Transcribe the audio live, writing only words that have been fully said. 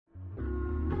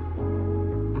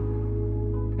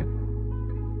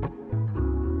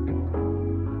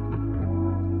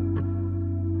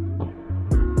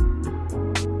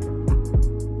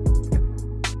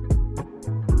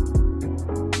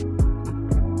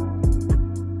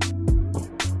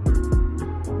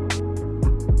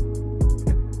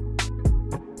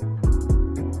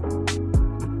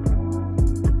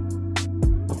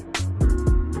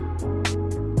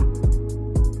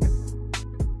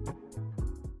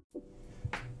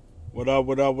What up,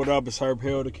 what up, what up? It's Herb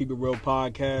Hill, the Keep It Real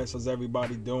podcast. How's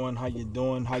everybody doing? How you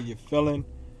doing? How you feeling?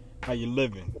 How you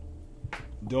living?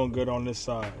 Doing good on this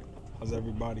side. How's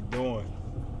everybody doing?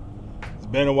 It's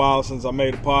been a while since I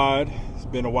made a pod. It's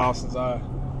been a while since I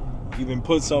even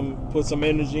put some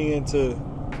energy into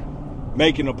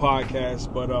making a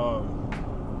podcast. But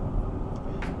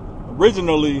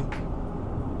originally,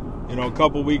 a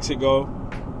couple weeks ago,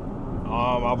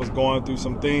 I was going through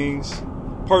some things,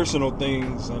 personal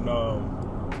things, and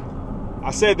I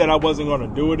said that I wasn't going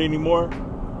to do it anymore,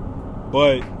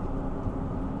 but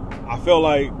I feel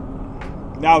like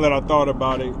now that I thought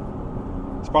about it,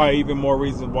 it's probably even more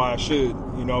reason why I should,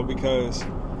 because,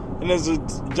 and this is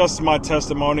just my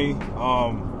testimony.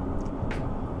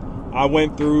 I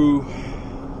went through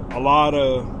a lot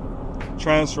of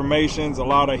transformations, a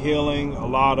lot of healing, a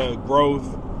lot of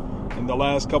growth in the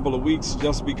last couple of weeks,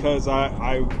 just because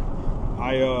I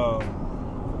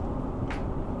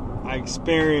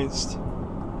experienced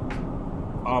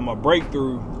a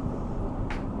breakthrough,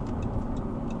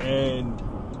 and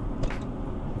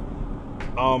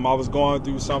I was going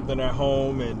through something at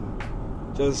home, and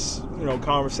just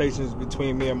conversations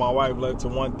between me and my wife led to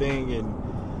one thing, and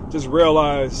just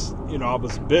realized I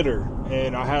was bitter,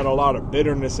 and I had a lot of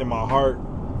bitterness in my heart.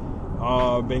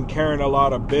 Been carrying a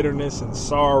lot of bitterness and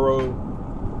sorrow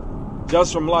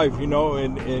just from life, and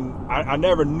I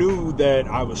never knew that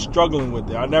I was struggling with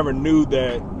it. I never knew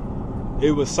that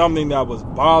it was something that was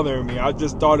bothering me. I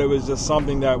just thought it was just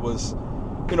something that was,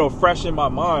 fresh in my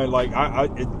mind. Like I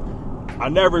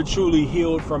never truly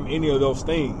healed from any of those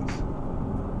things.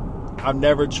 I've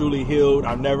never truly healed.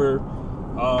 I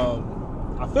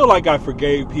feel like I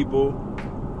forgave people,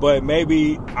 but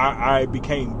maybe I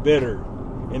became bitter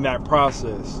in that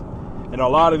process. And a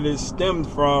lot of this stemmed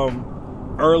from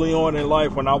early on in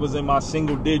life, when I was in my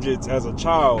single digits as a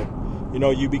child.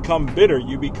 You become bitter,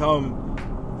 you become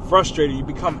frustrated, you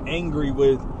become angry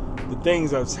with the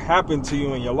things that's happened to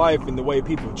you in your life, and the way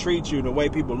people treat you, and the way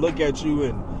people look at you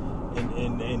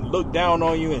and look down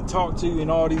on you and talk to you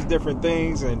and all these different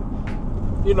things. And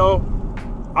I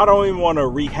don't even want to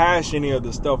rehash any of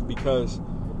the stuff, because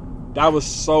that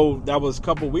was a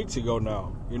couple weeks ago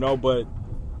now, but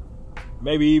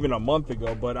maybe even a month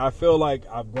ago. But I feel like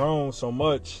I've grown so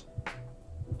much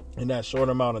in that short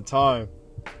amount of time,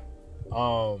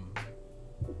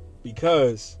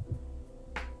 because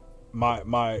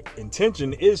my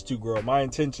intention is to grow. My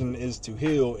intention is to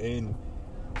heal, and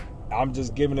I'm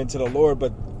just giving it to the Lord.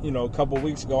 But a couple of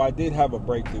weeks ago, I did have a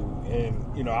breakthrough,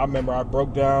 and I remember I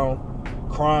broke down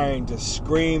crying, just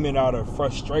screaming out of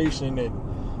frustration, and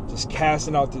just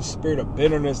casting out this spirit of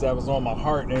bitterness that was on my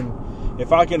heart. And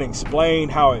if I can explain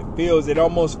how it feels, it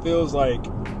almost feels like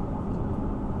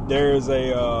there's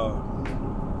a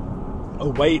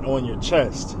weight on your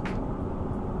chest,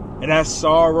 and that's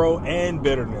sorrow and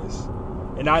bitterness.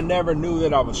 And I never knew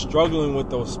that I was struggling with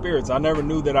those spirits. I never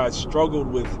knew that I struggled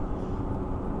with.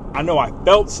 I know I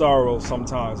felt sorrow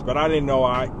sometimes, but I didn't know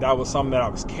that was something that I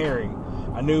was carrying.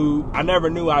 I never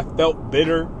knew I felt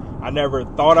bitter. I never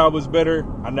thought I was bitter.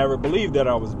 I never believed that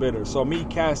I was bitter. So me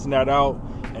casting that out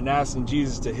and asking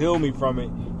Jesus to heal me from it,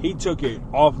 he took it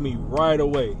off me right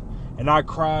away. And I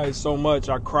cried so much.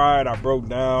 I broke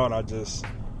down. I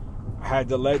had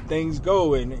to let things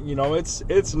go. And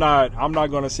it's not, I'm not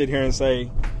going to sit here and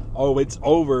say, oh, it's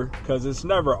over, because it's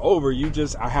never over.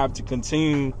 I have to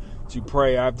continue to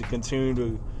pray. I have to continue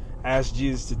to ask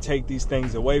Jesus to take these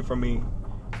things away from me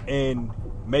and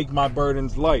make my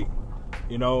burdens light.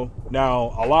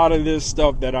 Now a lot of this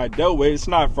stuff that I dealt with, it's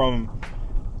not from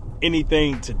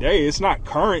anything today. It's not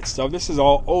current stuff. This is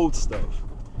all old stuff,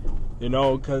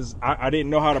 because I didn't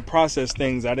know how to process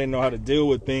things. I didn't know how to deal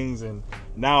with things, and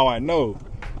now I know,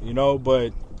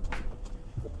 but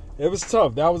it was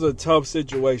tough. That was a tough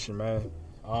situation, man.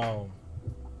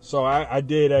 So I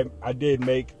did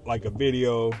make like a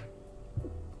video,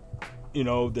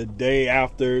 the day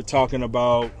after, talking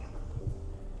about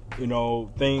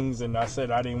things, and I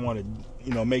said I didn't want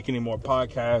to make any more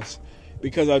podcasts,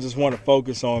 because I just want to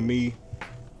focus on me.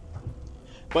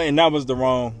 And that was the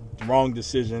wrong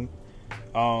decision,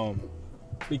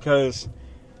 because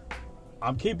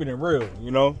I'm keeping it real.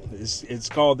 It's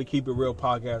called the Keep It Real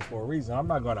podcast for a reason. I'm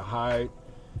not going to hide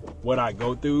what I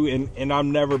go through, and I've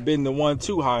never been the one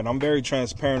to hide. I'm very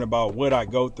transparent about what I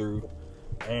go through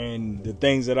and the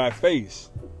things that I face,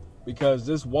 because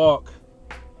this walk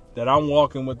that I'm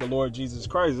walking with the Lord Jesus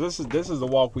Christ, this is the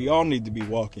walk we all need to be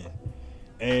walking.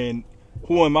 And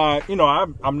who am I?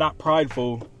 I'm not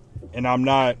prideful, and I'm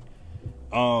not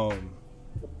the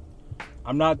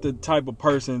type of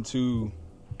person to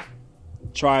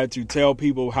try to tell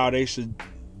people how they should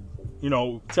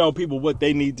tell people what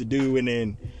they need to do, and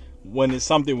then when it's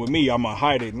something with me, I'm gonna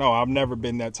hide it. No, I've never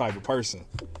been that type of person,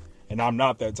 and I'm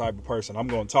not that type of person. I'm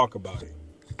gonna talk about it.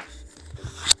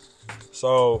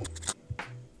 So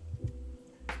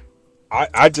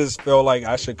I just feel like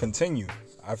I should continue.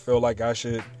 I feel like I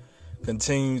should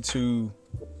continue to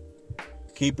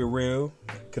keep it real,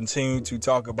 continue to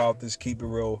talk about this Keep It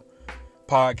Real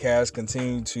podcast,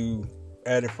 continue to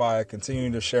edify,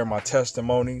 continue to share my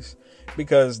testimonies,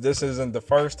 because this isn't the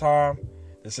first time,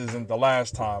 this isn't the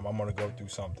last time I'm going to go through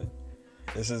something.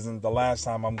 This isn't the last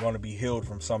time I'm going to be healed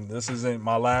from something. This isn't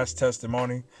my last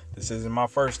testimony. This isn't my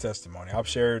first testimony. I've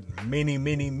shared many,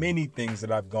 many, many things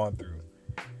that I've gone through.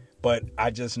 But I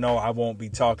just know I won't be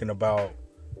talking about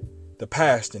the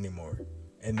past anymore.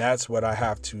 And that's what I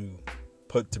have to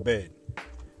put to bed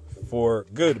for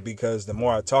good, because the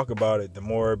more I talk about it, the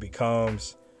more it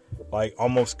becomes like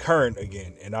almost current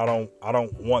again. And I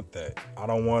don't want that. I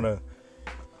don't want to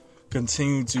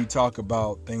continue to talk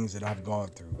about things that I've gone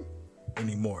through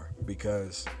anymore,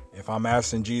 because if I'm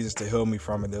asking Jesus to heal me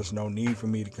from it, there's no need for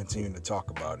me to continue to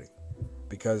talk about it,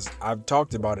 because I've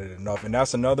talked about it enough. And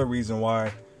that's another reason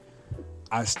why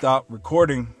I stopped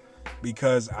recording,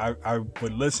 because I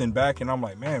would listen back and I'm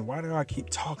like, man, why do I keep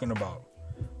talking about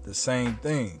the same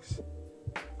things?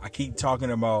 I keep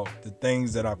talking about the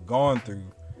things that I've gone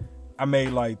through. I made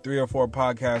like 3 or 4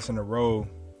 podcasts in a row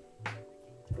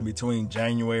between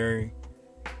January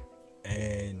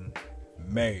and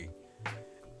May.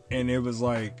 And it was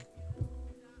like,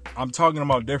 I'm talking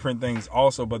about different things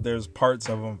also, but there's parts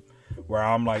of them where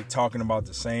I'm like talking about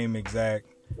the same exact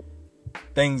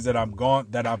things that I've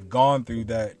gone through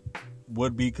that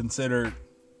would be considered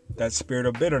that spirit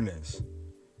of bitterness.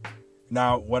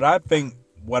 Now, what I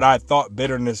thought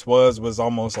bitterness was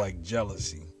almost like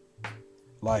jealousy.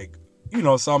 Like,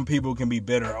 some people can be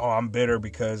bitter. Oh, I'm bitter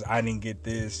because I didn't get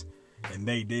this and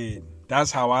they did.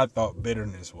 That's how I thought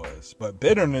bitterness was. But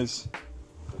bitterness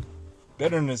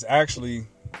actually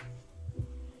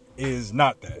is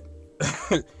not that.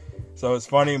 So it's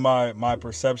funny, my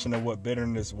perception of what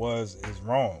bitterness was is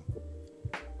wrong.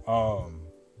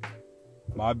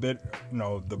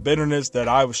 The bitterness that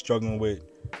I was struggling with,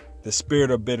 the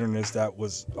spirit of bitterness that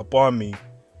was upon me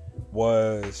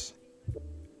was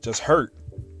just hurt.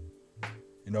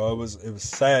 It was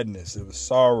sadness, it was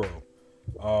sorrow.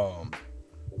 And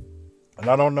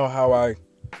I don't know how I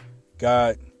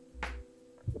got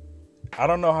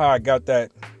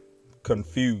that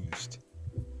confused.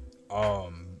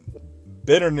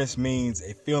 Bitterness means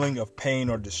a feeling of pain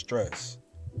or distress.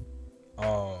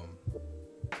 A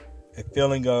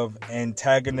feeling of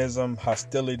antagonism,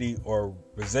 hostility, or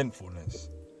resentfulness.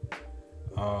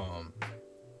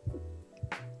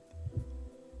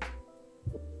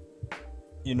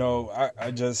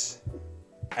 I just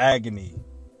agony.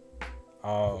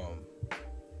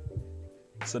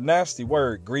 It's a nasty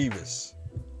word, grievous.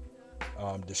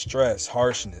 Distress,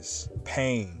 harshness,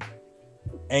 pain,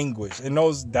 anguish. And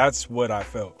that's what I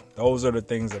felt. Those are the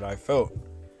things that I felt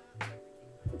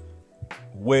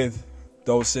with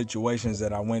those situations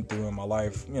that I went through in my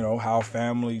life. How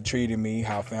family treated me,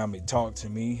 how family talked to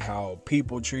me, how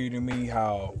people treated me,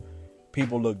 how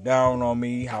people look down on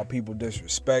me, how people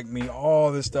disrespect me,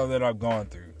 all this stuff that I've gone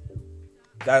through.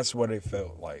 That's what it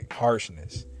felt like,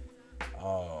 harshness.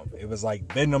 It was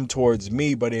like venom towards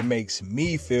me, but it makes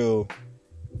me feel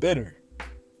bitter.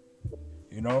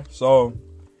 So,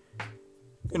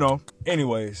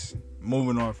 anyways,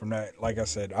 moving on from that, like I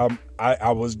said,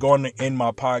 I was going to end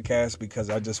my podcast because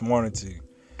I just wanted to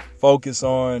focus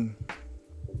on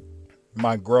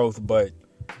my growth, but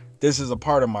this is a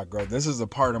part of my growth. This is a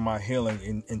part of my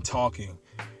healing in talking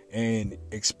and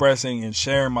expressing and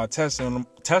sharing my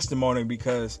testimony,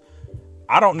 because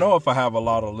I don't know if I have a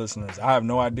lot of listeners. I have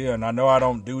no idea. And I know I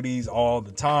don't do these all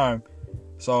the time.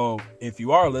 So if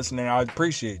you are listening, I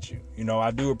appreciate you.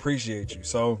 I do appreciate you.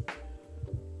 So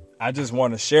I just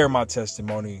want to share my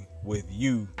testimony with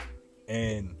you.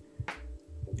 And,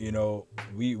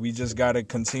 we just got to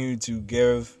continue to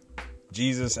give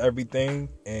Jesus everything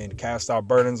and cast our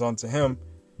burdens onto him.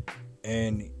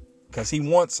 And because he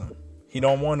wants them. He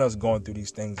don't want us going through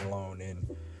these things alone.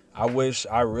 And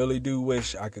I really do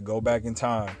wish I could go back in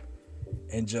time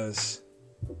and just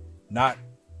not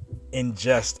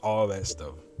ingest all that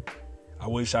stuff. I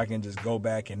wish I can just go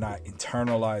back and not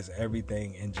internalize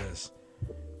everything and just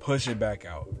push it back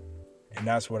out. And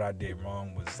that's what I did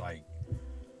wrong, was like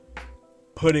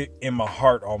put it in my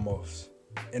heart almost.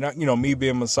 And me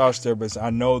being a massage therapist, I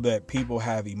know that people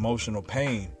have emotional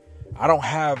pain. I don't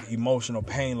have emotional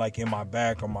pain like in my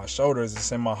back or my shoulders.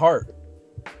 It's in my heart.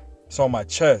 It's on my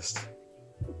chest.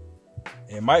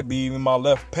 It might be even my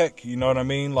left pec, you know what I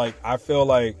mean? Like, I feel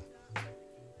like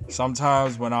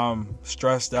sometimes when I'm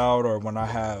stressed out or when I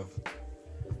have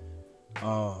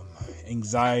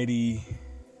anxiety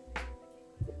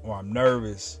or I'm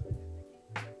nervous,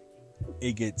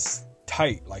 it gets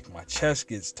tight, like my chest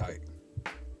gets tight.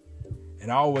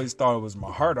 And I always thought it was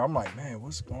my heart. I'm like, man,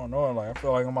 what's going on? Like, I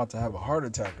feel like I'm about to have a heart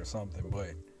attack or something.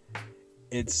 But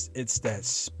it's that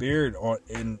spirit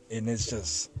and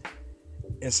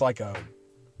it's like a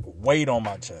weight on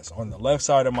my chest, on the left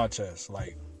side of my chest.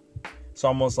 Like, it's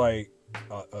almost like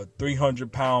a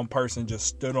 300-pound person just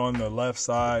stood on the left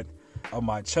side of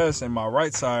my chest, and my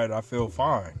right side, I feel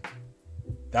fine.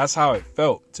 That's how it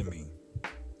felt to me.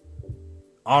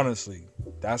 Honestly,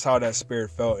 that's how that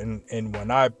spirit felt. And when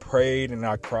I prayed and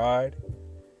I cried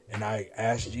and I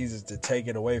asked Jesus to take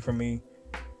it away from me,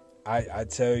 I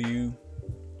tell you,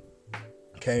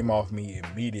 came off me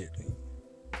immediately.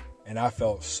 And I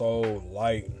felt so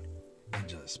light and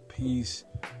just peace.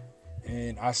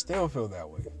 And I still feel that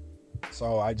way.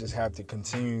 So I just have to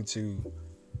continue to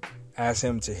ask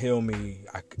him to heal me.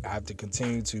 I have to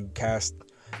continue to cast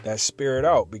that spirit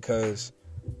out, because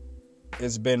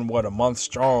it's been, a month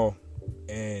strong,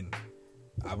 and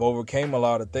I've overcame a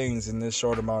lot of things in this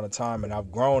short amount of time, and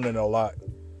I've grown a lot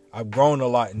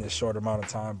in this short amount of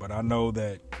time. But I know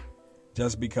that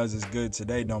just because it's good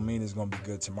today don't mean it's going to be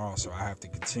good tomorrow. So I have to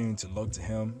continue to look to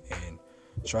him and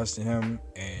trust in him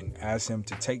and ask him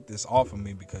to take this off of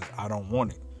me, because I don't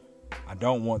want it. I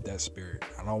don't want that spirit.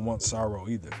 I don't want sorrow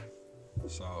either.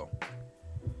 So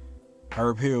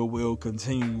Herb Hill will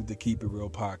continue to Keep It Real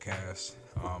podcast.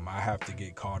 I have to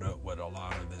get caught up with a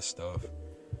lot of this stuff.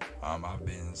 I've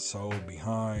been so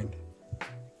behind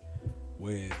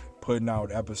with putting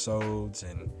out episodes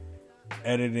and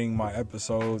editing my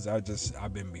episodes.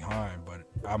 I've been behind, but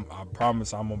I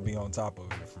promise I'm gonna be on top of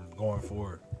it from going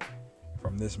forward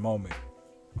from this moment.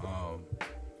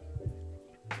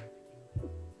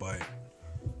 But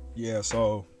yeah,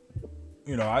 so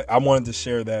I wanted to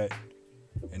share that,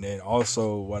 and then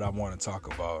also what I want to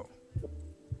talk about.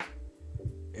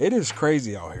 It is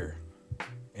crazy out here,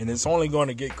 and it's only going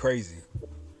to get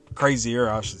crazier,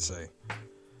 I should say.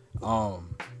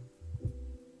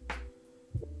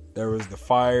 There was the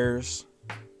fires.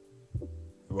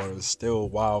 Well, there's still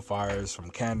wildfires from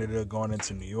Canada going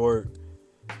into New York.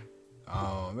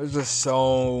 There's just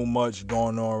so much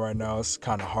going on right now. It's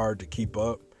kind of hard to keep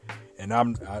up. And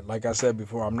like I said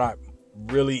before, I'm not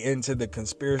really into the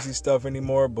conspiracy stuff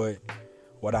anymore. But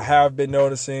what I have been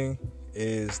noticing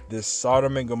is this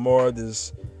Sodom and Gomorrah,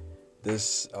 this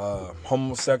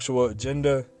homosexual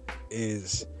agenda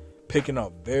is picking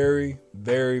up very,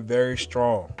 very, very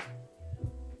strong.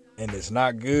 And it's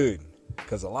not good,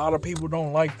 because a lot of people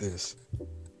don't like this.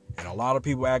 And a lot of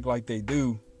people act like they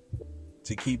do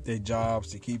to keep their jobs,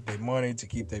 to keep their money, to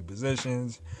keep their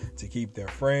positions, to keep their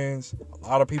friends. A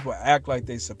lot of people act like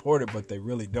they support it, but they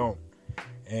really don't.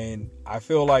 And I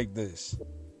feel like this.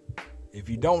 If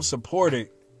you don't support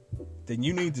it, then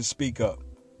you need to speak up.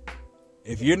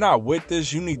 If you're not with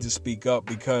this, you need to speak up,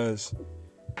 because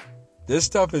this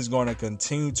stuff is going to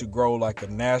continue to grow like a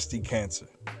nasty cancer.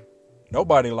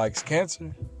 Nobody likes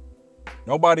cancer.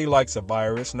 Nobody likes a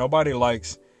virus. Nobody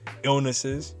likes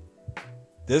illnesses.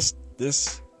 This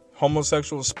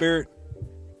homosexual spirit,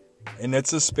 and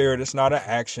it's a spirit. It's not an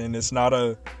action. It's not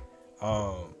a,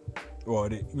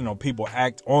 people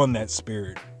act on that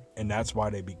spirit, and that's why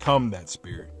they become that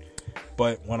spirit.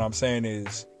 But what I'm saying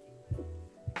is,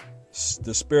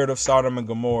 the spirit of Sodom and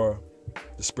Gomorrah,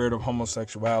 the spirit of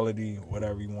homosexuality,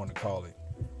 whatever you want to call it,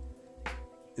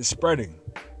 is spreading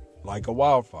like a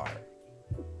wildfire,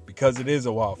 because it is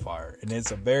a wildfire, and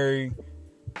it's a very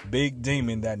big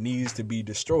demon that needs to be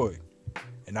destroyed.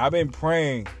 And I've been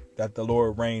praying that the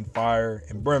Lord rain fire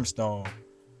and brimstone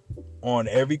on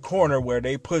every corner where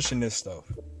they pushing this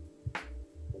stuff.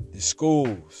 The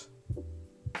schools,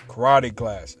 karate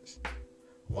classes,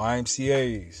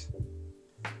 YMCAs,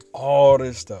 all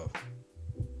this stuff.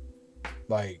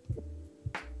 Like,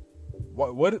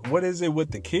 what is it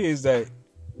with the kids that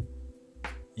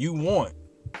you want?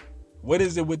 What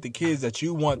is it with the kids that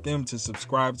you want them to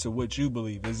subscribe to what you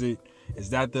believe? Is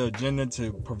that the agenda,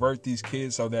 to pervert these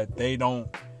kids so that they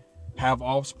don't have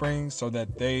offspring, so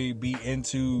that they be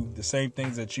into the same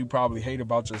things that you probably hate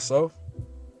about yourself?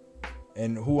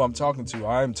 And who I'm talking to,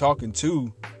 I am talking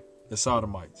to the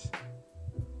Sodomites.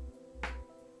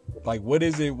 Like, what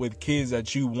is it with kids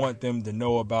that you want them to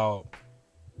know about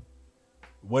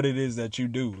what it is that you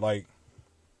do? Like,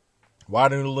 why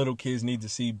do the little kids need to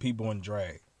see people in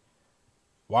drag?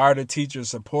 Why are the teachers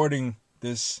supporting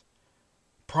this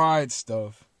pride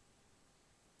stuff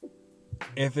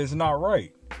if it's not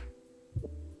right?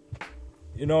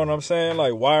 You know what I'm saying?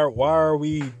 Like, why are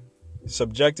we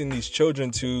subjecting these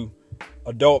children to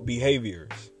adult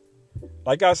behaviors?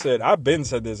 Like I said, I've been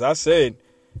said this. I said,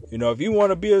 if you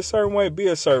want to be a certain way, be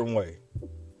a certain way.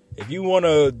 If you want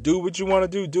to do what you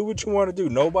want to do what you want to do.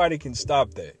 Nobody can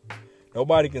stop that.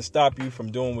 Nobody can stop you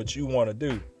from doing what you want to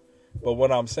do. But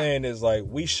what I'm saying is, like,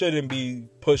 we shouldn't be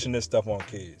pushing this stuff on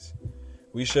kids.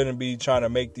 We shouldn't be trying to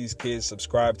make these kids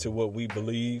subscribe to what we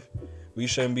believe. We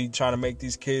shouldn't be trying to make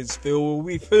these kids feel what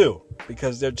we feel,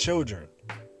 because they're children.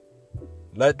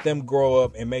 Let them grow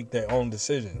up and make their own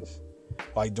decisions.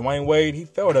 Like Dwayne Wade, he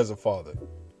failed as a father.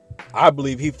 I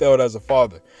believe he failed as a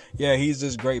father. Yeah, he's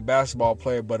this great basketball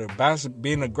player, but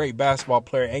being a great basketball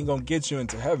player ain't going to get you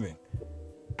into heaven.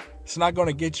 It's not going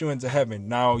to get you into heaven.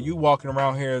 Now, you walking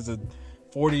around here as a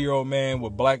 40-year-old man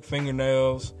with black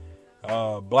fingernails,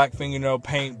 black fingernail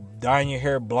paint, dyeing your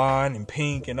hair blonde and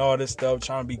pink and all this stuff,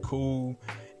 trying to be cool,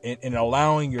 and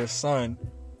allowing your son,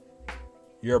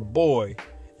 your boy,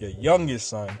 your youngest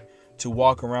son, to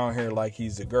walk around here like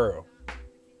he's a girl.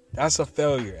 That's a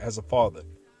failure as a father.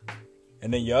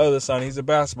 And then your other son, he's a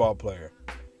basketball player.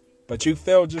 But you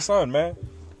failed your son, man.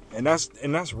 And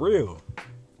that's real.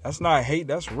 That's not hate,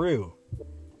 that's real.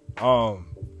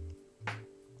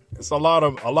 It's a lot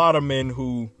of men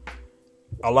who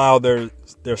allow their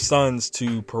sons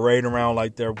to parade around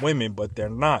like they're women, but they're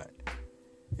not.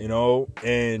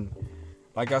 And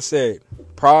like I said,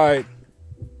 pride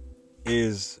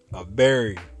is a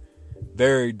very,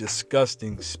 very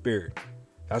disgusting spirit.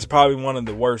 That's probably one of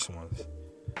the worst ones.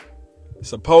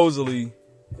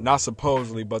 Not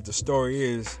supposedly, but the story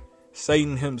is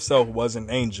Satan himself was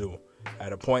an angel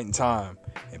at a point in time,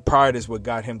 and pride is what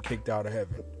got him kicked out of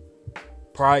heaven.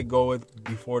 Pride goeth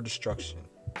before destruction.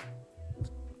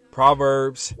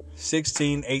 Proverbs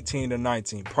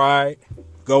 16:18-19. Pride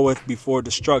goeth before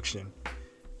destruction,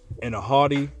 and a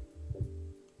haughty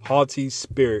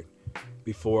spirit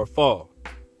before a fall.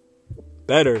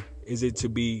 Better is it to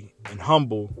be an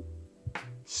humble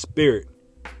spirit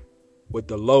with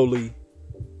the lowly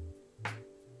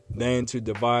than to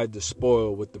divide the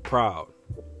spoil with the proud.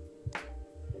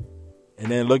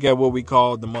 And then look at what we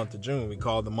call the month of June. We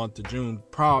call the month of June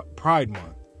Pride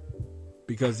Month,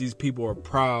 because these people are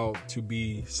proud to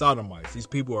be sodomites. These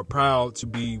people are proud to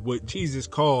be what Jesus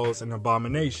calls an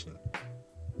abomination.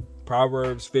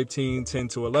 Proverbs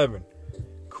 15:10-11.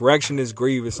 Correction is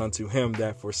grievous unto him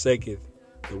that forsaketh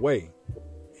the way,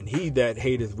 and he that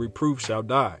hateth reproof shall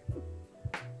die.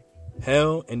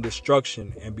 Hell and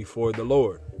destruction and before the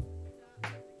Lord.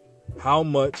 How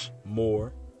much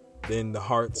more than the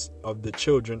hearts of the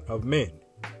children of men?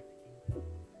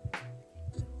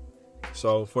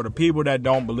 So for the people that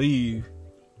don't believe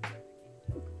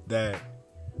that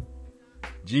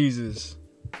Jesus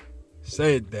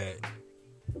said that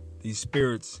these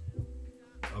spirits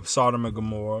of Sodom and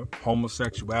Gomorrah,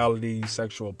 homosexuality,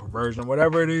 sexual perversion,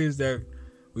 whatever it is that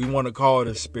we want to call it,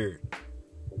 a spirit.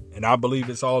 And I believe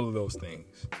it's all of those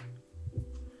things.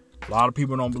 A lot of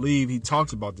people don't believe he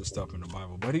talks about this stuff in the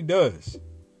Bible, but he does.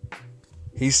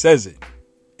 He says it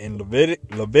in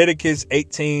Leviticus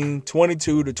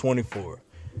 18:22-24.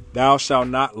 Thou shalt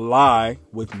not lie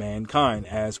with mankind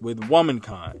as with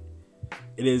womankind.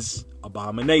 It is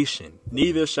abomination.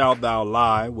 Neither shalt thou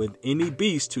lie with any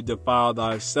beast to defile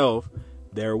thyself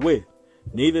therewith.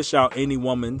 Neither shall any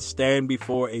woman stand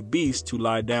before a beast to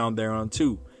lie down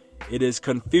thereunto. It is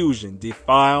confusion.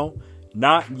 Defile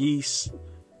not ye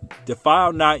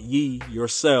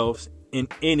yourselves in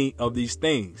any of these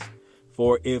things.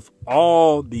 For if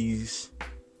all these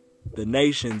the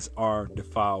nations are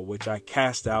defiled, which I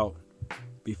cast out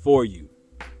before you.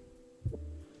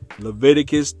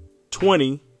 Leviticus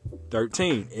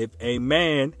 20:13. If a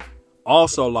man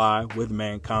also lie with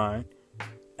mankind,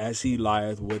 as he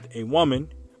lieth with a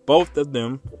woman, both of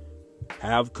them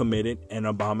have committed an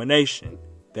abomination.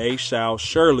 They shall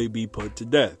surely be put to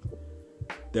death.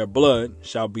 Their blood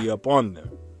shall be upon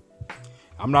them.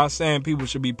 I'm not saying people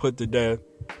should be put to death.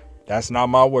 That's not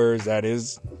my words. That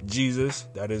is Jesus.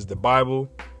 That is the Bible.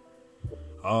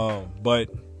 But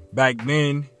back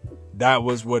then, that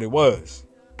was what it was.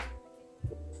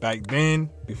 Back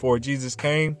then, before Jesus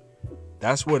came,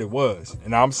 that's what it was.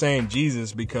 And I'm saying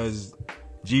Jesus because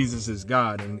Jesus is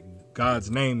God and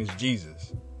God's name is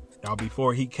Jesus. Now,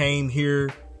 before he came here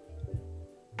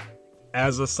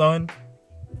as a son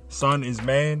is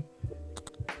man,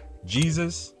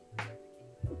 Jesus,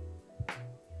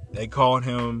 they called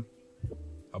him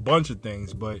a bunch of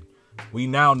things, but we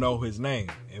now know his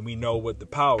name and we know what the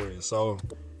power is. So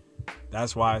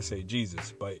that's why I say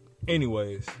Jesus. But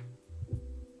anyways,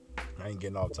 I ain't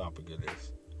getting off topic of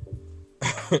this.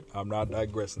 I'm not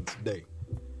digressing today.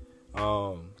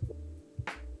 1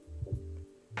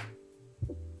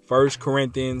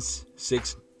 Corinthians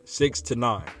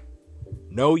 6:6-9.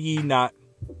 Know ye not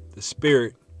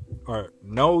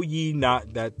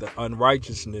that the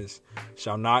unrighteousness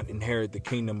shall not inherit the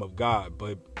kingdom of God?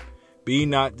 But be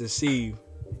not deceived,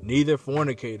 neither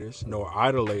fornicators, nor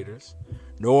idolaters,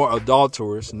 nor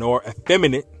adulterers, nor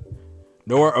effeminate,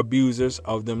 nor abusers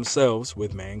of themselves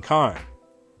with mankind.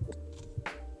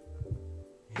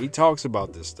 He talks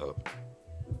about this stuff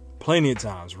plenty of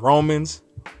times. Romans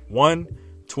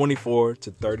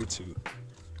 1:24-32.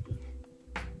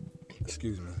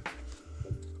 Excuse me.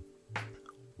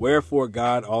 Wherefore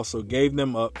God also gave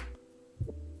them up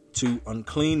to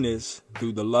uncleanness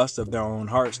through the lust of their own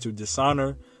hearts, to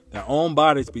dishonor their own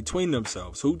bodies between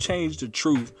themselves, who changed the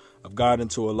truth of God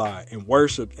into a lie, and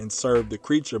worshiped and served the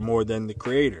creature more than the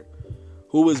Creator,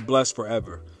 who is blessed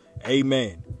forever.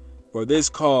 Amen. For this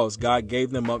cause God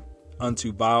gave them up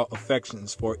unto vile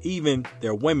affections, for even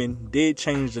their women did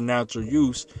change the natural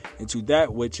use into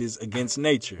that which is against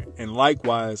nature, and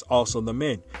likewise also the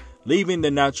men, leaving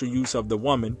the natural use of the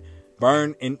woman,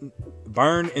 burn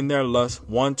in their lust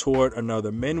one toward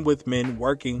another, men with men,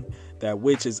 working that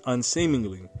which is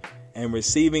unseemly, and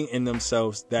receiving in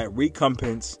themselves that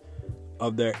recompense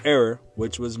of their error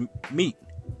which was meet.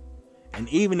 And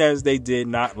even as they did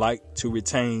not like to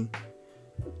retain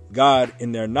God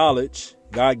in their knowledge,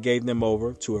 God gave them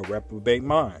over to a reprobate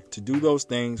mind, to do those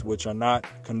things which are not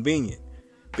convenient,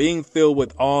 being filled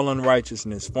with all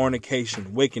unrighteousness,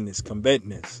 fornication, wickedness,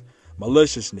 covetousness,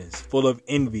 maliciousness, full of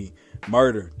envy,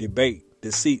 murder, debate,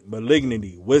 deceit,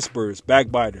 malignity, whisperers,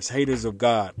 backbiters, haters of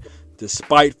God,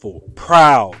 despiteful,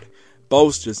 proud,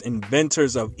 boasters,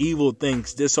 inventors of evil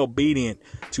things, disobedient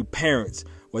to parents,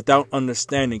 without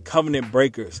understanding, covenant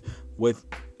breakers,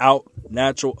 without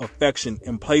natural affection,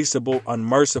 implacable,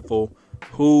 unmerciful,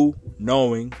 who,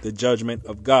 knowing the judgment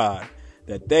of God,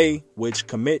 that they which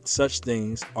commit such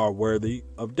things are worthy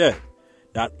of death,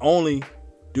 not only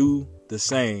do the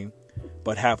same,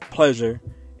 but have pleasure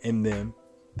in them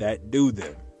that do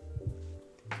them.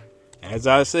 As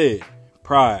I said,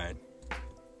 pride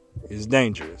is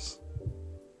dangerous.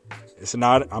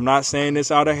 I'm not saying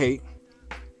this out of hate,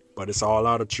 but it's all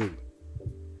out of truth.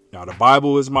 Now, the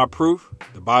Bible is my proof.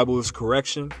 The Bible is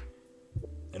correction.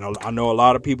 And I know a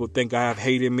lot of people think I have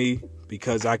hate in me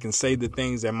because I can say the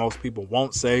things that most people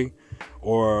won't say,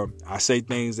 or I say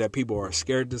things that people are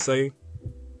scared to say,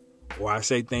 or I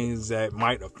say things that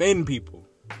might offend people.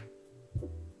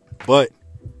 But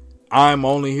I'm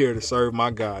only here to serve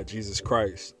my God, Jesus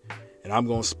Christ, and I'm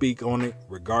going to speak on it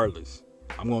regardless.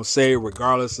 I'm going to say it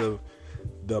regardless of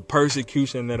the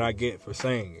persecution that I get for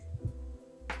saying it.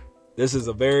 This is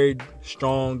a very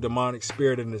strong demonic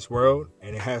spirit in this world,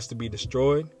 and it has to be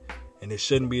destroyed, and it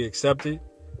shouldn't be accepted.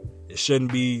 It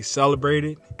shouldn't be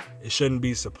celebrated. It shouldn't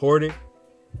be supported.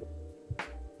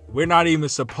 We're not even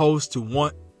supposed to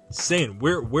want sin.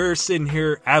 We're sitting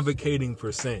here advocating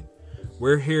for sin.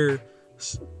 We're here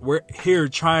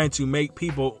trying to make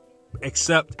people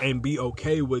accept and be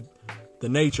okay with the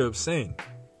nature of sin.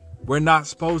 We're not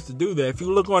supposed to do that. If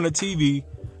you look on the TV,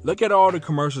 look at all the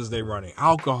commercials they running.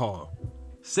 Alcohol,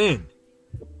 sin.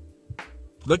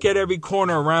 Look at every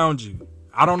corner around you.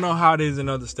 I don't know how it is in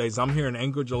other states. I'm here in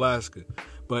Anchorage, Alaska.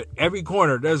 But every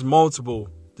corner, there's multiple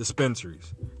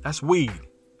dispensaries. That's weed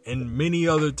and many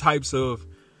other types of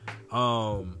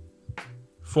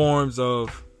forms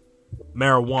of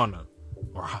marijuana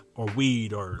or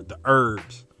weed or the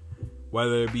herbs.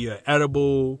 Whether it be an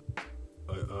edible,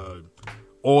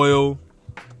 oil,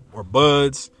 or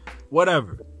buds,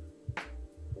 whatever.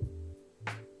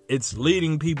 It's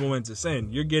leading people into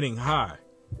sin. You're getting high.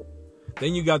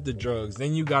 Then you got the drugs.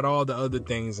 Then you got all the other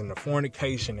things and the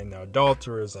fornication and the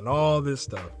adulterers and all this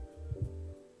stuff.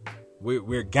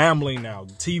 We're gambling now.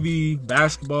 TV,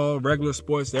 basketball, regular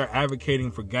sports, they're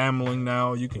advocating for gambling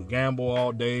now. You can gamble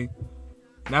all day.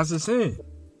 And that's a sin.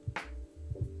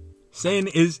 Sin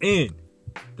is in.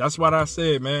 That's what I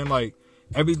said, man. Like,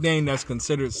 everything that's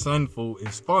considered sinful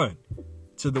is fun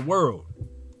to the world.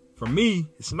 For me,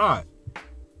 it's not.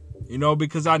 You know,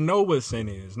 because I know what sin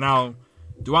is. Now,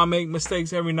 do I make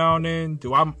mistakes every now and then?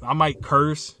 I might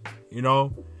curse, you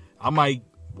know? I might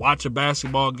watch a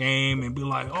basketball game and be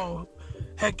like, oh,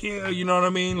 heck yeah, you know what I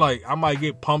mean? Like, I might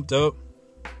get pumped up,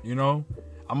 you know?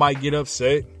 I might get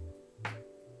upset,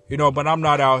 you know, but I'm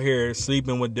not out here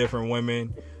sleeping with different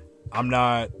women. I'm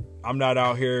not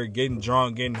out here getting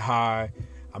drunk, getting high.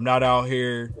 I'm not out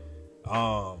here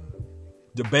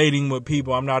debating with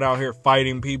people. I'm not out here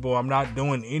fighting people. I'm not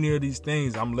doing any of these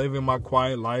things. I'm living my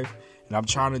quiet life, and I'm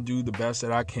trying to do the best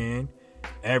that I can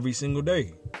every single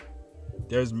day.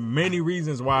 There's many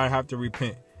reasons why I have to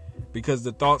repent, because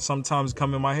the thoughts sometimes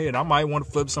come in my head. I might want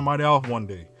to flip somebody off one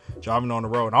day driving on the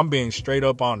road. I'm being straight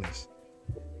up honest.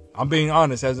 I'm being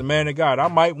honest as a man of God. I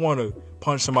might want to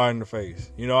punch somebody in the face.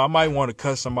 I might want to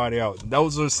cuss somebody out.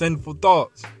 Those are sinful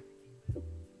thoughts.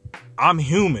 I'm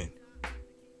human.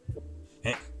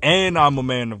 And I'm a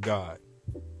man of God.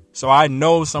 So I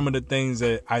know some of the things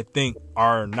that I think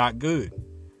are not good.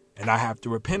 And I have to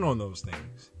repent on those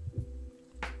things.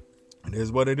 It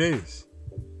is what it is.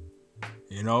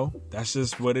 That's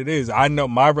just what it is. I know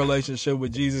my relationship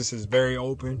with Jesus is very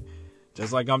open.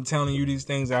 Just like I'm telling you these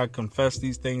things, I confess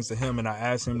these things to him, and I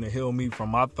ask him to heal me from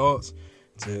my thoughts,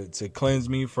 to cleanse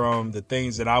me from the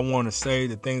things that I want to say,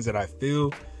 the things that I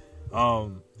feel.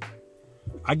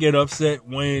 I get upset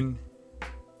when,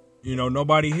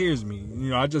 nobody hears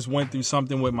me. I just went through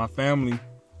something with my family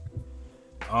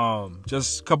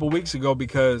just a couple weeks ago,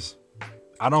 because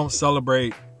I don't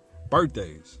celebrate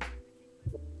birthdays.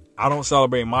 I don't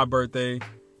celebrate my birthday.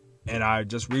 And I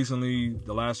just recently,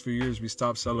 the last few years, we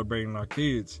stopped celebrating our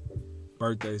kids'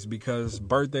 birthdays, because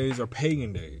birthdays are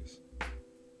pagan days.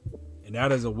 And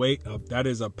that is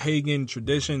a pagan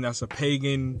tradition. That's a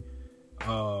pagan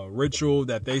ritual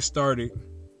that they started.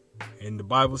 And the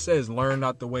Bible says, learn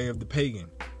not the way of the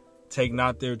pagan. Take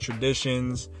not their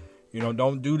traditions.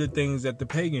 Don't do the things that the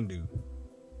pagan do.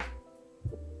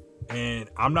 And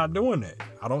I'm not doing that.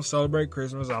 I don't celebrate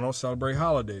Christmas. I don't celebrate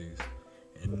holidays.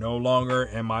 And no longer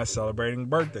am I celebrating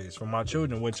birthdays for my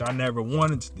children, which I never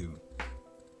wanted to do.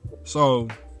 So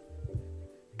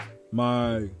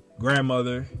my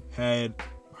grandmother had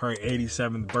her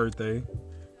 87th birthday,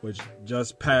 which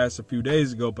just passed a few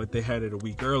days ago, but they had it a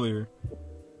week earlier.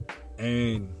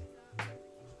 And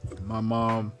my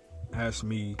mom asked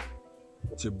me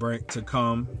to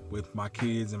come with my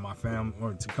kids and my family,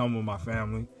 or to come with my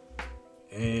family.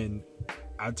 And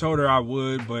I told her I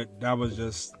would, but that was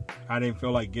just, I didn't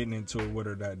feel like getting into it with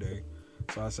her that day.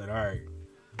 So I said, all right.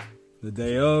 The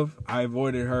day of, I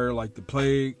avoided her like the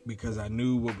plague, because I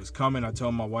knew what was coming. I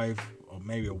told my wife, or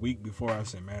maybe a week before, I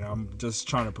said, man, I'm just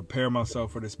trying to prepare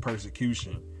myself for this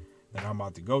persecution that I'm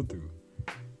about to go through.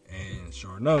 And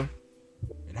sure enough,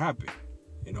 it happened.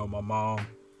 My mom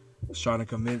was trying to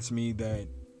convince me that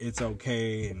it's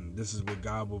okay and this is what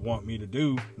God would want me to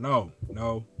do. No.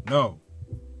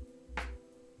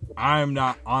 I'm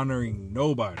not honoring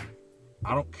nobody.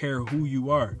 I don't care who you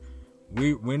are.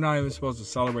 We're not even supposed to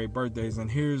celebrate birthdays. And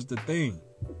here's the thing.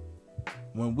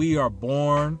 When we are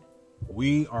born,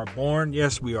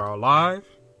 yes, we are alive.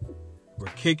 We're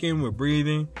kicking, we're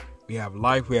breathing. We have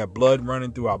life, we have blood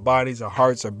running through our bodies. Our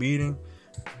hearts are beating.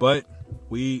 But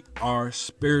we are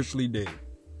spiritually dead.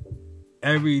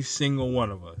 Every single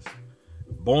one of us.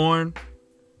 Born,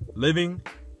 living,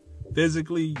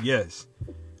 physically, yes.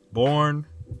 Born,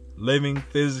 living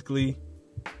physically,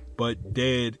 but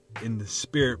dead in the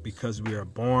spirit, because we are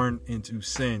born into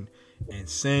sin, and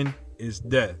sin is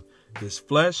death. This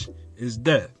flesh is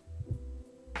death,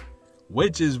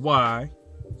 which is why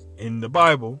in the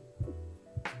Bible,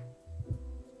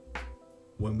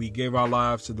 when we give our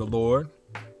lives to the Lord,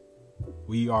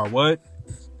 we are what?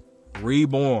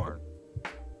 Reborn,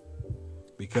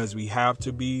 because we have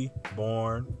to be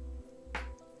born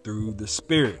through the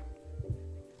Spirit.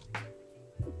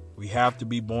 We have to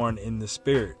be born in the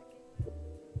Spirit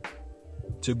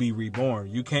to be reborn.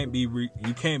 You can't be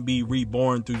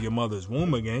reborn through your mother's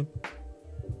womb again.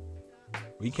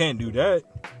 We can't do that.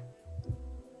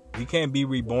 We can't be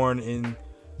reborn in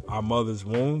our mother's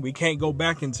womb. We can't go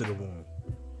back into the womb.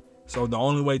 So the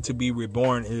only way to be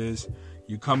reborn is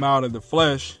you come out of the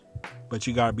flesh, but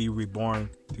you got to be reborn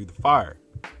through the fire,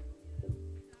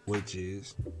 which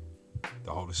is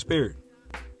the Holy Spirit.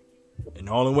 And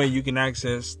the only way you can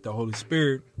access the Holy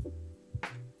Spirit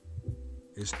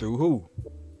is through who?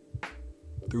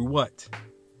 Through what?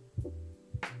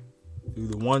 Through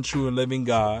the one true and living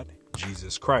God,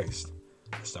 Jesus Christ.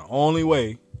 That's the only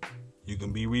way you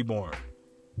can be reborn.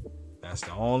 That's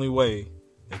the only way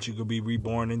that you can be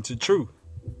reborn into truth.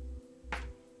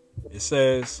 It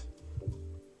says,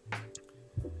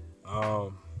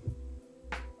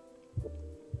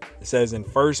 in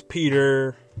 1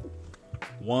 Peter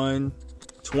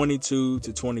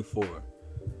 1:22-24,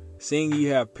 seeing ye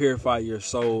have purified your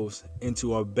souls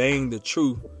into obeying the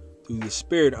truth through the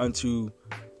Spirit unto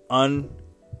unfeigned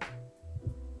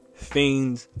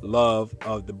love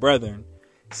of the brethren,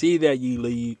 see that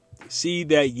ye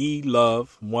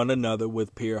love one another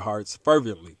with pure hearts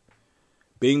fervently,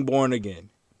 being born again,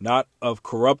 not of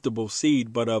corruptible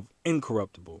seed, but of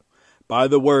incorruptible, by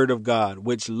the word of God,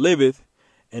 which liveth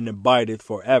and abideth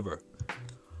forever.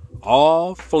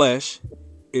 All flesh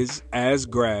is as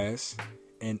grass,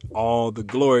 and all the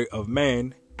glory of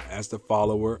man as the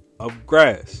follower of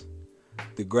grass.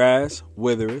 The grass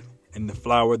withereth, and the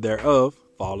flower thereof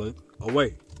falleth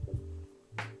away.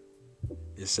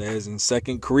 It says in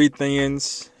 2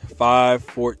 Corinthians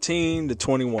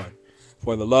 5:14-21,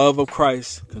 for the love of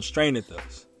Christ constraineth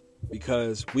us,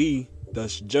 because we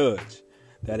thus judge,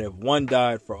 that if one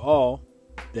died for all,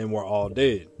 then we're all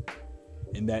dead.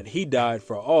 And that he died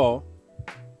for all,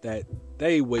 that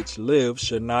they which live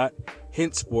should not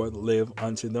henceforth live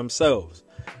unto themselves,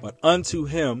 but unto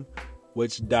him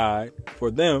which died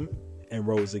for them and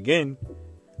rose again.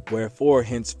 Wherefore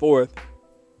henceforth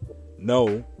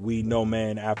know we no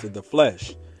man after the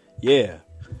flesh. Yeah,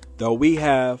 though we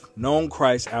have known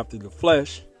Christ after the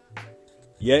flesh,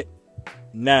 yet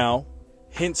now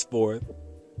henceforth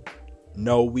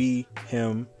know we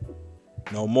him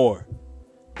no more.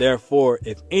 Therefore,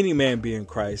 if any man be in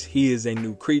Christ, he is a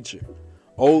new creature.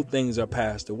 Old things are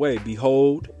passed away.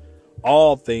 Behold,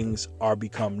 all things are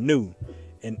become new,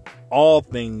 and all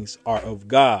things are of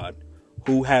God,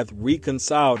 who hath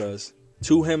reconciled us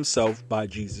to himself by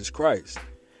Jesus Christ,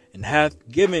 and hath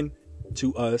given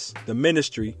to us the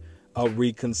ministry of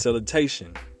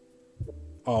reconciliation.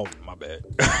 Oh, my bad.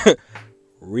 I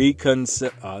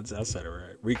said it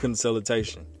right.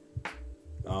 Reconciliation.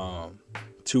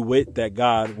 To wit, that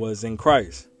God was in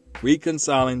Christ,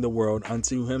 reconciling the world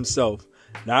unto himself,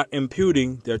 not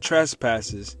imputing their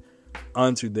trespasses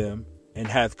unto them, and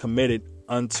hath committed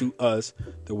unto us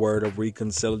the word of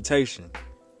reconciliation.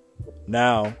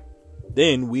 Now,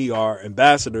 then we are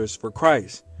ambassadors for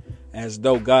Christ, as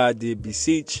though God did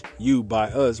beseech you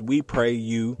by us. We pray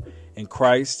you in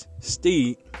Christ's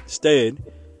stead,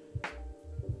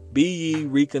 be ye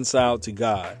reconciled to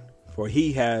God, for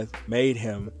he hath made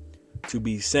him to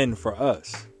be sin for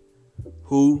us,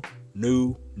 who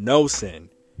knew no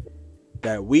sin,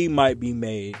 that we might be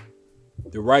made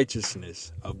the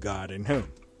righteousness of God in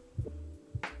him.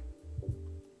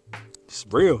 It's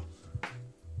real.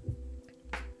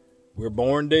 We're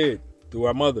born dead through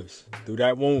our mothers, through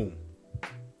that womb.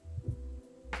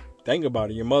 Think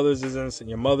about it. Your mothers is in sin.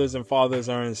 Your mothers and fathers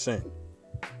are in sin.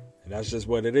 And that's just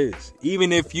what it is.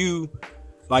 Even if you,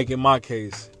 like in my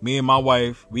case, me and my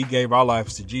wife, we gave our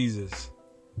lives to Jesus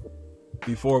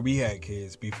before we had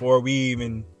kids, before we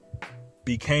even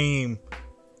became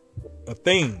a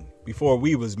thing, before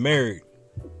we was married.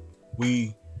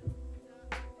 We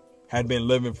had been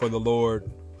living for the Lord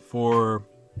for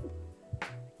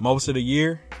most of the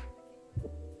year.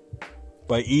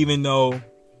 But even though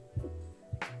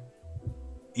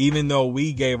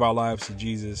we gave our lives to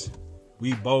Jesus,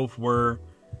 we both were,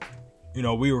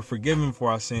 we were forgiven for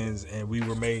our sins and we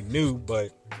were made new,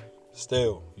 but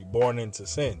still, you're born into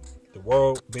sin. The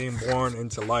world being born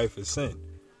into life is sin.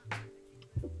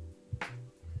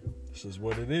 This is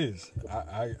what it is.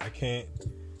 I can't,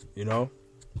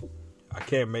 I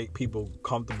can't make people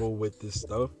comfortable with this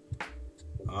stuff.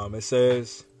 It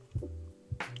says,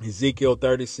 Ezekiel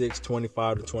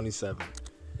 36:25-27.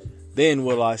 Then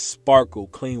will I sparkle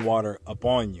clean water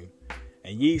upon you,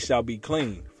 and ye shall be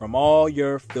clean from all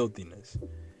your filthiness,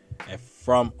 and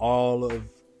from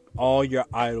all your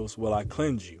idols will I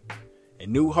cleanse you. A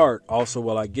new heart also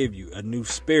will I give you, a new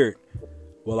spirit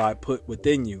will I put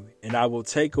within you, and I will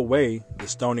take away the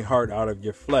stony heart out of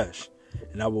your flesh,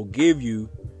 and I will give you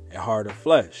a heart of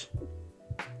flesh.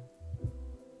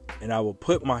 And I will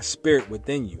put my spirit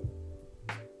within you,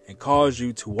 and cause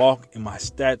you to walk in my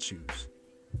statutes.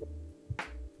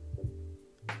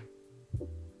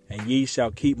 And ye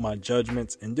shall keep my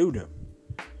judgments and do them.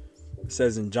 It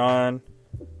says in John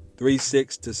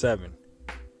 3:6-7.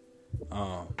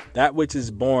 That which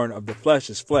is born of the flesh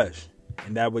is flesh,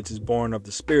 and that which is born of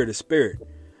the spirit is spirit.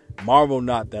 Marvel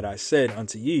not that I said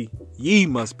unto ye, ye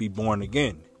must be born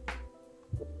again.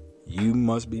 You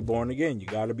must be born again. You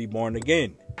got to be born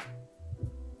again.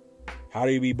 How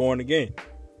do you be born again?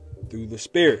 Through the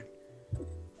spirit.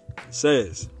 It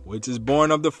says, which is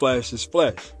born of the flesh is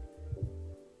flesh,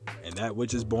 and that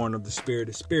which is born of the spirit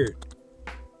is spirit.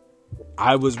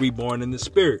 I was reborn in the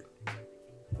spirit,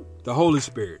 the Holy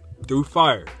Spirit, through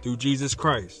fire, through Jesus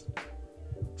Christ.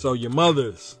 So your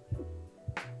mothers,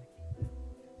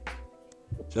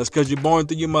 just because you're born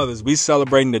through your mothers, we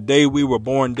celebrating the day we were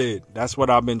born dead. That's what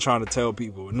I've been trying to tell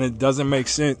people. And it doesn't make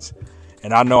sense.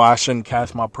 And I know I shouldn't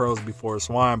cast my pearls before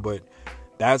swine, but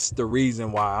that's the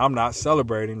reason why I'm not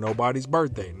celebrating nobody's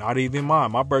birthday, not even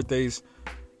mine. My birthday's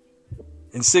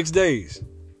in 6 days.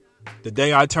 The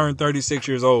day I turned 36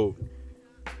 years old.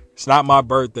 It's not my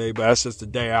birthday, but that's just the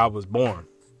day I was born.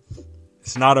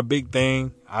 It's not a big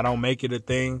thing. I don't make it a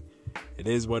thing. It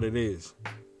is what it is.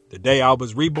 The day I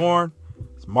was reborn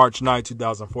is March 9,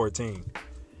 2014.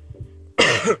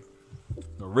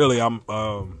 really, I'm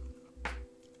what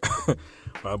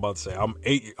I'm about to say.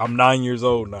 I'm 9 years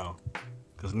old now,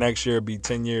 because next year it'll be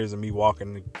 10 years of me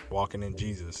walking in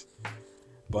Jesus.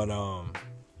 But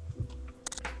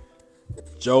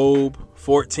Job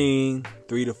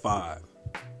 14:3-5.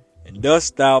 And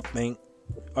dost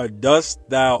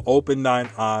thou open thine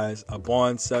eyes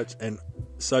upon such an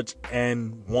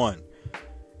one,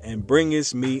 and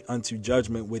bringest me unto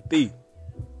judgment with thee?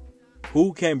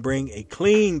 Who can bring a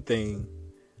clean thing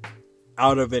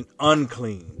out of an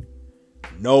unclean?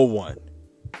 No one.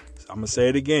 I'm going to say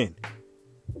it again.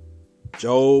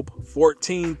 Job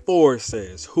 14:4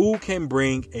 says, who can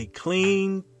bring a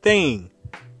clean thing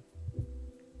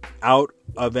out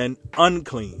of an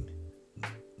unclean?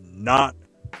 Not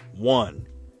one.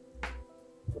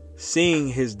 Seeing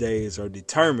his days are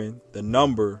determined, the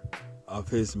number of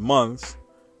his months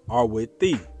are with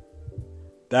thee.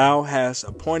 Thou hast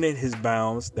appointed his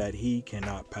bounds that he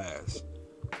cannot pass.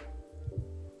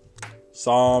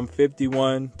 Psalm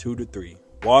 51:2-3.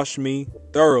 Wash me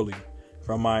thoroughly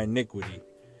from my iniquity,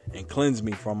 and cleanse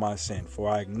me from my sin. For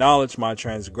I acknowledge my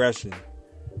transgressions,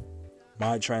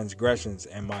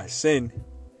 and my sin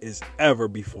is ever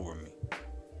before me.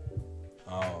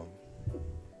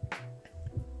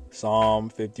 Psalm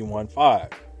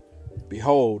 51:5.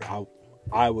 Behold,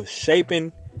 I was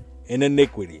shapen in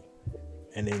iniquity,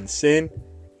 and in sin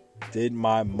did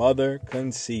my mother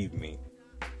conceive me.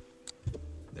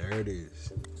 There it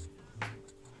is.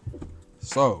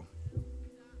 So,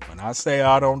 when I say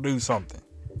I don't do something,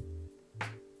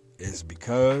 it's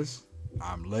because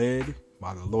I'm led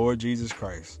by the Lord Jesus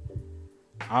Christ.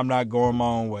 I'm not going my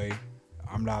own way.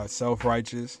 I'm not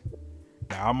self-righteous.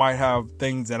 Now, I might have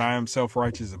things that I am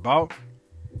self-righteous about,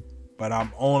 but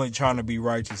I'm only trying to be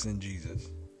righteous in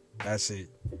Jesus. That's it.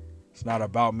 It's not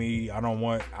about me. I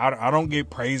don't get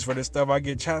praised for this stuff. I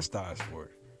get chastised for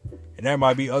it. And there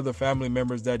might be other family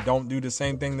members that don't do the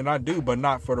same thing that I do, but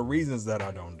not for the reasons that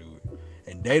I don't do it.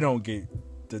 And they don't get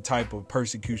the type of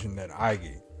persecution that I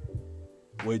get,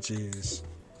 which is,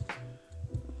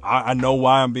 I know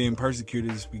why I'm being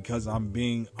persecuted is because I'm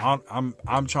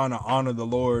trying to honor the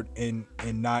Lord and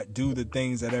not do the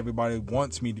things that everybody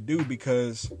wants me to do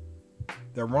because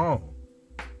they're wrong.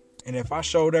 And if I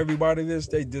showed everybody this,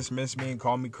 they dismiss me and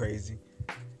call me crazy.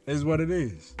 It is what it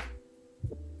is.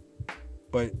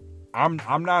 But I'm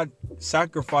not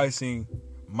sacrificing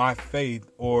my faith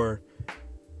or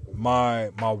my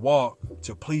walk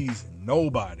to please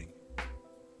nobody.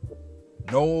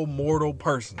 No mortal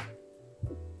person.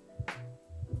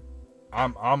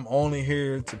 I'm only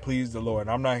here to please the Lord.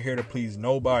 I'm not here to please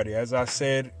nobody. As I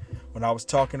said when I was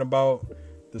talking about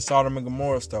the Sodom and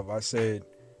Gomorrah stuff, I said,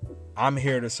 I'm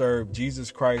here to serve Jesus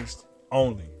Christ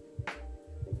only.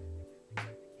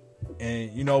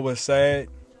 And you know what's sad?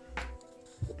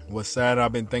 What's sad,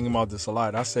 I've been thinking about this a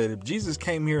lot. I said, if Jesus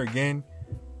came here again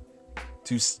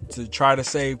to try to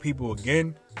save people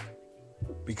again,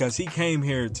 because he came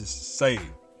here to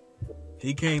save.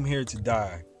 He came here to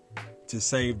die, to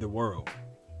save the world.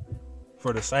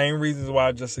 For the same reasons why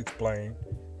I just explained.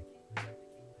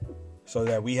 So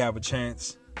that we have a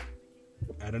chance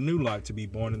at a new life, to be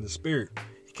born in the Spirit.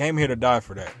 He came here to die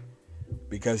for that.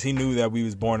 Because he knew that we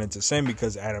was born into sin,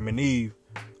 because Adam and Eve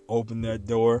opened that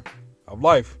door of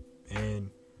life,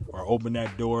 or opened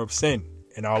that door of sin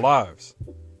in our lives.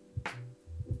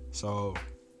 So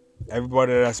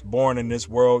everybody that's born in this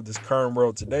world, this current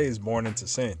world today, is born into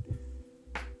sin.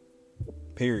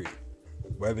 Period.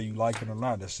 Whether you like it or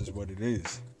not, that's just what it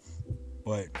is.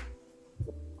 But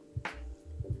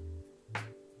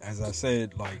as I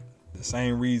said, like the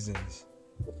same reasons.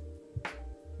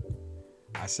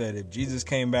 I said if Jesus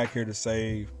came back here to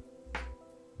save,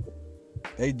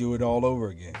 they do it all over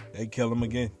again. They kill him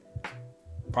again.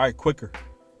 Probably quicker.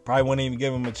 Probably wouldn't even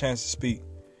give him a chance to speak.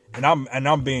 And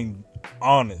I'm being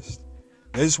honest.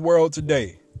 This world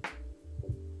today,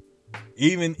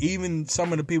 even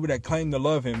some of the people that claim to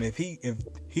love him, if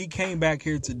he came back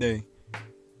here today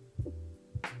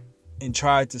and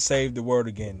tried to save the world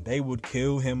again, they would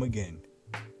kill him again.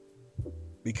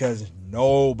 Because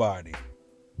nobody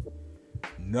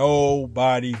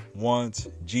wants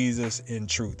Jesus in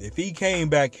truth. If he came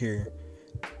back here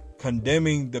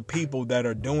condemning the people that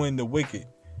are doing the wicked.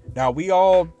 Now, we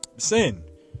all sin,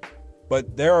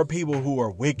 but there are people who are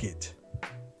wicked.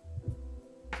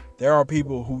 There are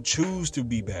people who choose to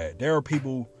be bad.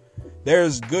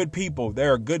 There's good people.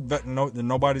 There are good,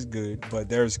 nobody's good, but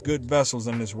there's good vessels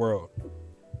in this world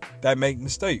that make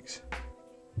mistakes,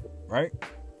 right?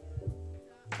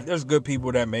 There's good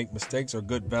people that make mistakes, or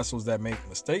good vessels that make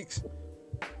mistakes.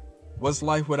 What's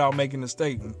life without making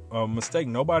a mistake?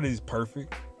 Nobody's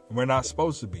perfect. We're not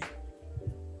supposed to be.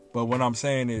 But what I'm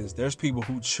saying is there's people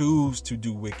who choose to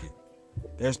do wicked.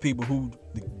 There's people who,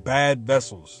 bad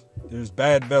vessels. There's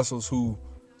bad vessels who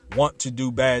want to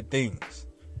do bad things,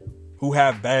 who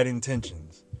have bad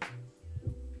intentions.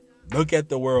 Look at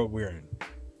the world we're in.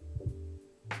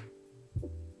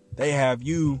 They have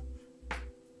you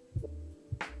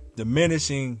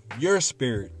diminishing your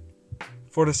spirit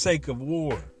for the sake of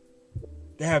war.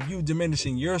 They have you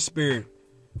diminishing your spirit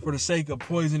for the sake of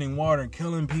poisoning water and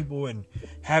killing people and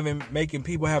making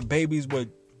people have babies with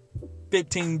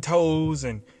 15 toes,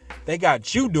 and they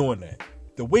got you doing that.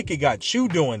 The wicked got you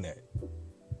doing that.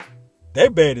 Their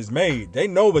bed is made. They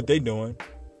know what they're doing,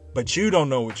 but you don't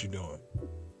know what you're doing.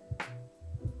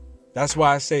 That's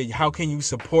why I say, how can you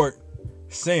support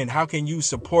sin? How can you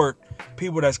support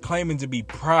people that's claiming to be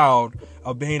proud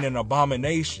of being an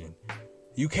abomination?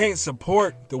 You can't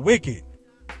support the wicked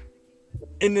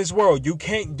in this world. You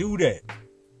can't do that.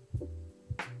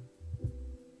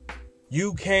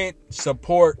 You can't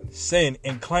support sin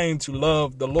and claim to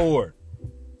love the Lord.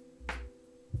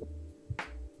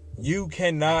 You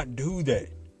cannot do that.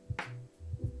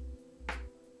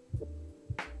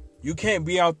 You can't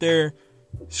be out there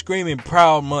screaming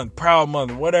proud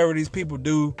mother, whatever these people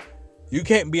do. You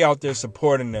can't be out there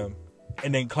supporting them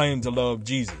and then claim to love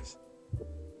Jesus.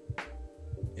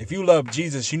 If you love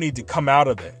Jesus, you need to come out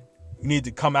of that. You need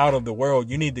to come out of the world.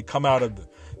 You need to come out of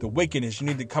the wickedness. You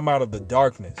need to come out of the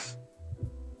darkness.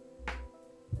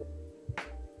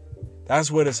 That's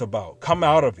what it's about. Come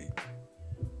out of it.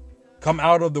 Come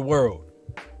out of the world.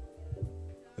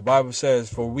 The Bible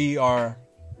says, for we are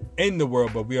in the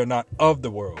world, but we are not of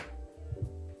the world.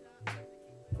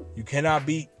 You cannot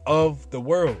be of the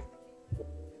world.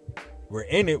 We're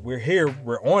in it. We're here.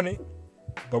 We're on it,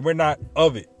 but we're not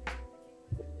of it.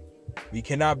 We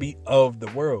cannot be of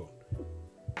the world.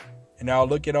 And now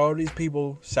look at all these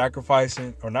people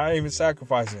sacrificing, or not even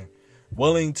sacrificing,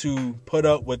 willing to put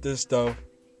up with this stuff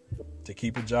to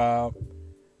keep a job,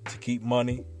 to keep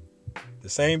money. The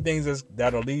same things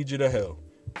that'll lead you to hell.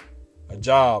 A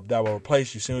job that will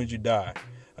replace you as soon as you die.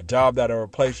 A job that will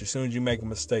replace you as soon as you make a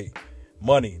mistake.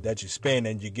 Money that you spend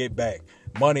and you get back.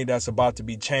 Money that's about to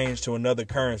be changed to another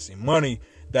currency. Money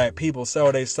that people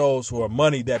sell their souls for.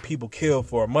 Money that people kill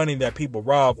for. Money that people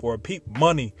rob for.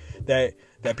 Money that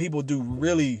people do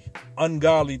really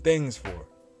ungodly things for.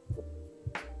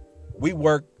 We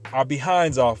work our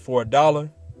behinds off for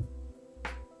 $1.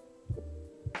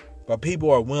 But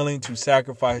people are willing to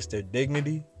sacrifice their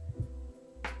dignity,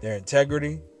 their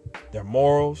integrity, their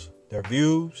morals, their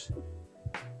views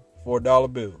for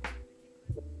 $1 bill.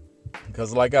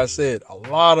 Because like I said, a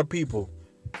lot of people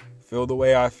feel the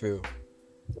way I feel,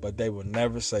 but they will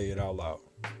never say it out loud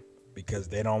because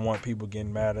they don't want people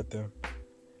getting mad at them.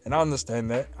 And I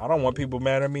understand that. I don't want people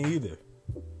mad at me either.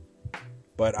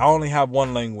 But I only have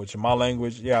one language. And my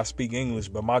language, I speak English,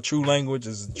 but my true language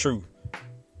is the truth.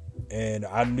 And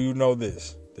I do know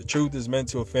this. The truth is meant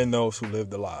to offend those who live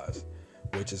the lies,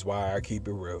 which is why I keep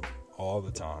it real all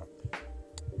the time.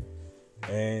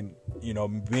 And,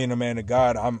 being a man of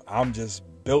God, I'm just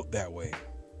built that way.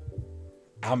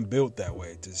 I'm built that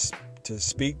way to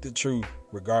speak the truth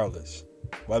regardless,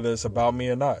 whether it's about me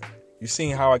or not. You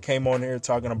seen how I came on here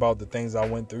talking about the things I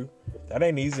went through? That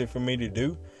ain't easy for me to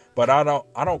do, but I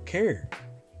don't care.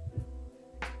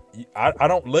 I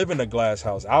don't live in a glass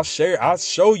house. I'll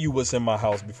show you what's in my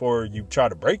house before you try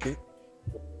to break it.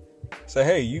 Say,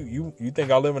 hey, you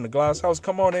think I live in a glass house?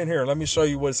 Come on in here. Let me show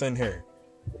you what's in here.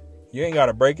 You ain't got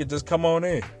to break it. Just come on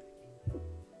in.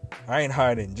 I ain't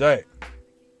hiding jack.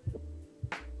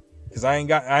 Cause I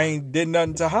ain't did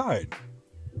nothing to hide.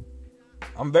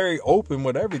 I'm very open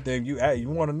with everything. You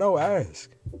want to know,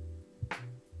 ask.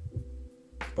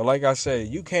 But like I said,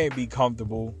 you can't be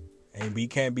comfortable. And we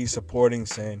can't be supporting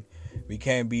sin. We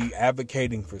can't be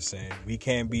advocating for sin. We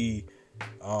can't be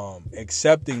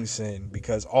accepting sin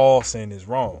because all sin is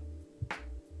wrong.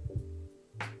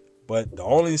 But the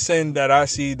only sin that I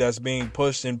see that's being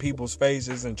pushed in people's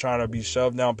faces and trying to be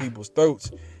shoved down people's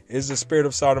throats is the spirit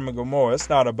of Sodom and Gomorrah. It's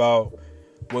not about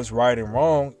what's right and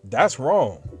wrong. That's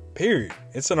wrong. Period.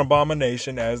 It's an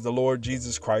abomination, as the Lord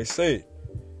Jesus Christ said.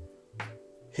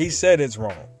 He said it's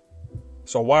wrong.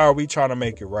 So why are we trying to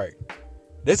make it right?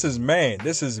 This is man.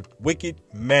 This is wicked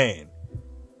man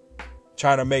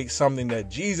trying to make something that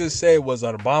Jesus said was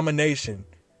an abomination,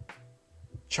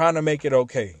 trying to make it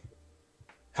okay.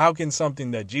 How can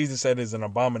something that Jesus said is an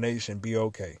abomination be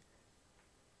okay?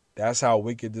 That's how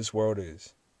wicked this world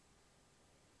is.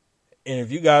 And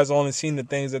if you guys only seen the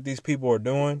things that these people are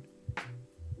doing,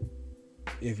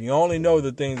 if you only know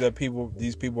the things that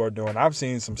these people are doing, I've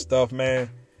seen some stuff, man,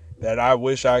 that I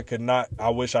wish I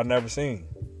never seen.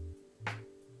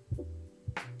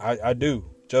 I do.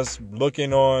 Just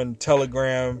looking on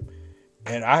Telegram,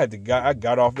 and I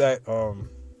got off that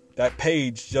that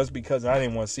page just because I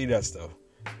didn't want to see that stuff.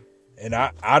 And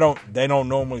they don't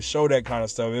normally show that kind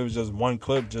of stuff. It was just one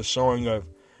clip just showing of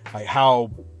like how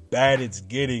bad it's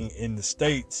getting in the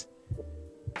States.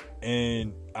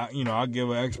 And I'll give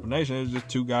an explanation. It's just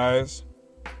two guys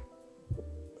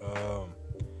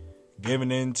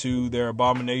giving into their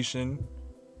abomination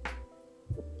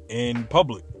in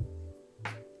public.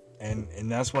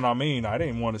 And that's what I mean. I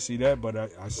didn't want to see that, but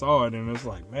I saw it, and it's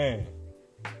like, man,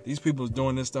 these people's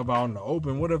doing this stuff out in the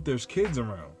open. What if there's kids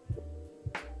around?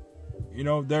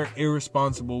 They're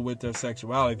irresponsible with their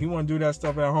sexuality. If you want to do that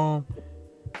stuff at home,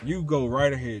 you go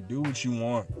right ahead. Do what you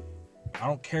want. I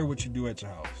don't care what you do at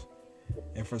your house.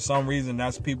 And for some reason,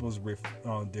 that's people's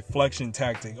deflection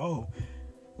tactic. Oh,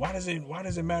 why does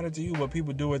it matter to you what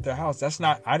people do at their house? That's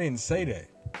not. I didn't say that.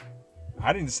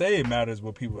 I didn't say it matters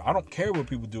what people. I don't care what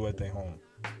people do at their home.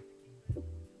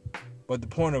 But the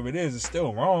point of it is, it's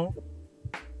still wrong.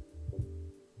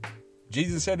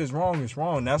 Jesus said it's wrong. It's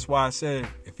wrong. That's why I said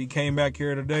if he came back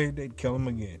here today, they'd kill him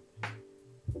again.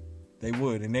 They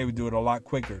would, and they would do it a lot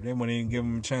quicker. They wouldn't even give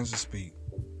him a chance to speak.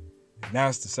 And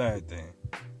that's the sad thing.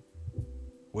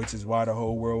 Which is why the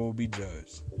whole world will be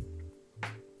judged.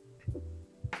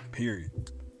 Period.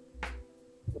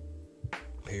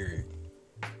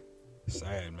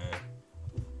 Sad, man.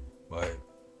 But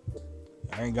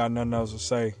I ain't got nothing else to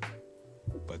say.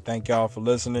 But thank y'all for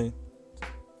listening.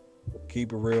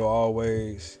 Keep it real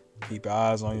always. Keep your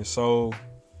eyes on your soul.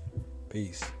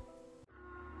 Peace.